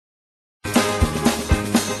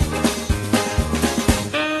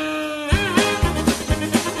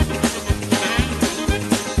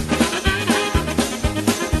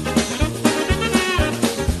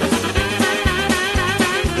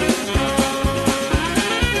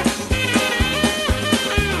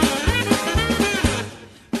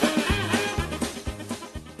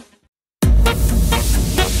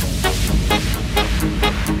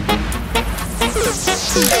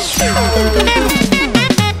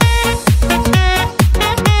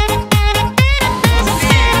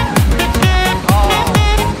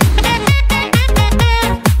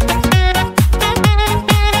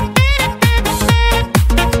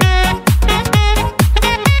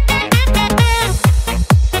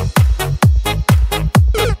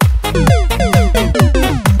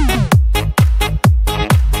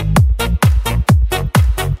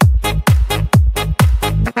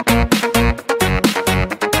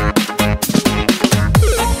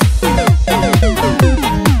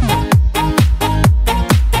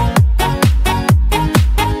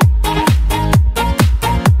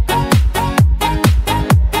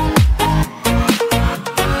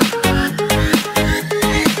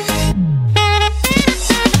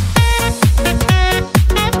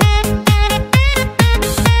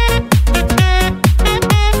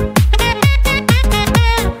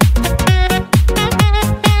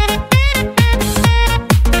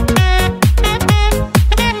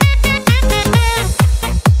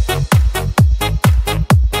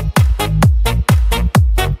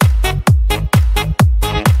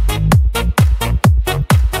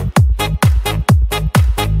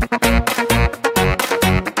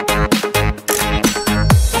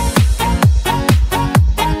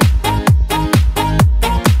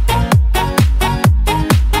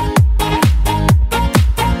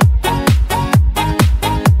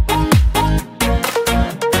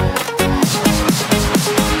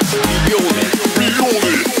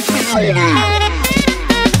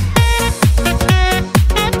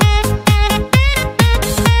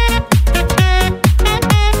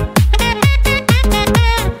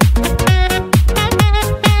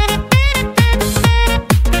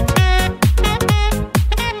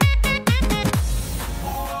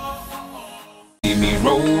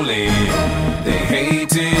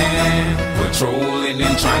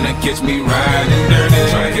catch me riding dirty.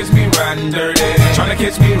 Tryna catch me riding dirty. Tryna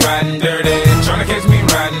catch me riding dirty. Tryna catch me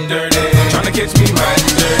riding dirty. Tryna catch me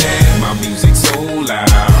riding dirty. My music so loud,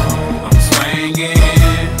 I'm swinging.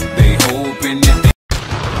 They hoping that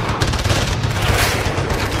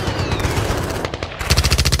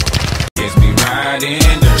catch me riding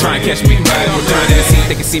dirty. Tryna catch me riding dirty.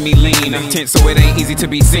 They can see me lean, I'm tense so it ain't easy to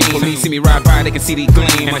be seen. Police see me ride by, they can see the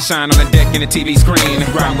gleam. I shine on the deck in the TV screen.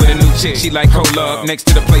 Ride with a new chick, she like cola, next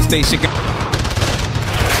to the PlayStation.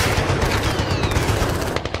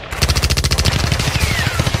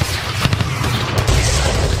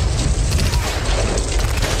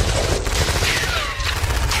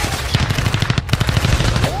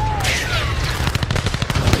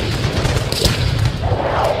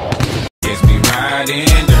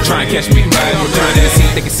 Try and catch me riding dirty.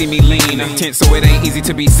 They can see me lean, I'm tense so it ain't easy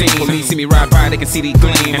to be seen. Police see me ride by, they can see the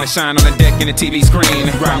gleam. I shine on the deck in the TV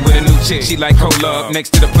screen. Ride with a new chick, she like cola,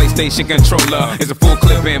 next to the PlayStation controller. There's a full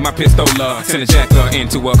clip in my pistola. Send a jacker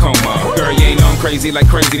into a coma. Girl, you ain't know I'm crazy like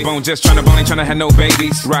crazy bone. Just tryna bone, ain't tryna have no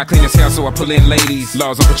babies. Ride clean as hell so I pull in ladies.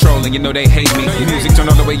 Laws on patrol and you know they hate me. Music turn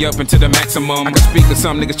all the way up into the maximum. I can speak to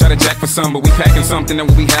some niggas try to jack for some, but we packing something that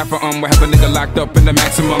what we have for we have a nigga locked up in the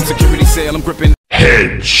maximum security cell. I'm gripping.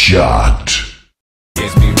 Headshot.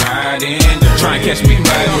 Catch me riding dirty. Try and catch me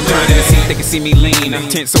riding dirty. They can see me lean, I'm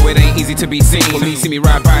tense so it ain't easy to be seen. Police see me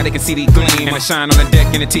ride by, they can see the gleam. I shine on the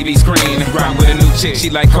deck in the TV screen. Ride with a new chick, she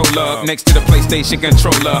like cola, next to the PlayStation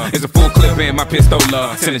controller. There's a full clip in my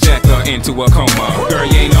pistola. Send a jacker into a coma. Girl,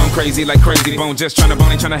 you ain't know I'm crazy like crazy bone. Just tryna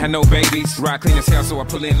bone, ain't tryna have no babies. Ride clean as hell so I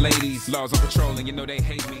pull in ladies. Laws on patrol and you know they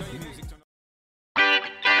hate me.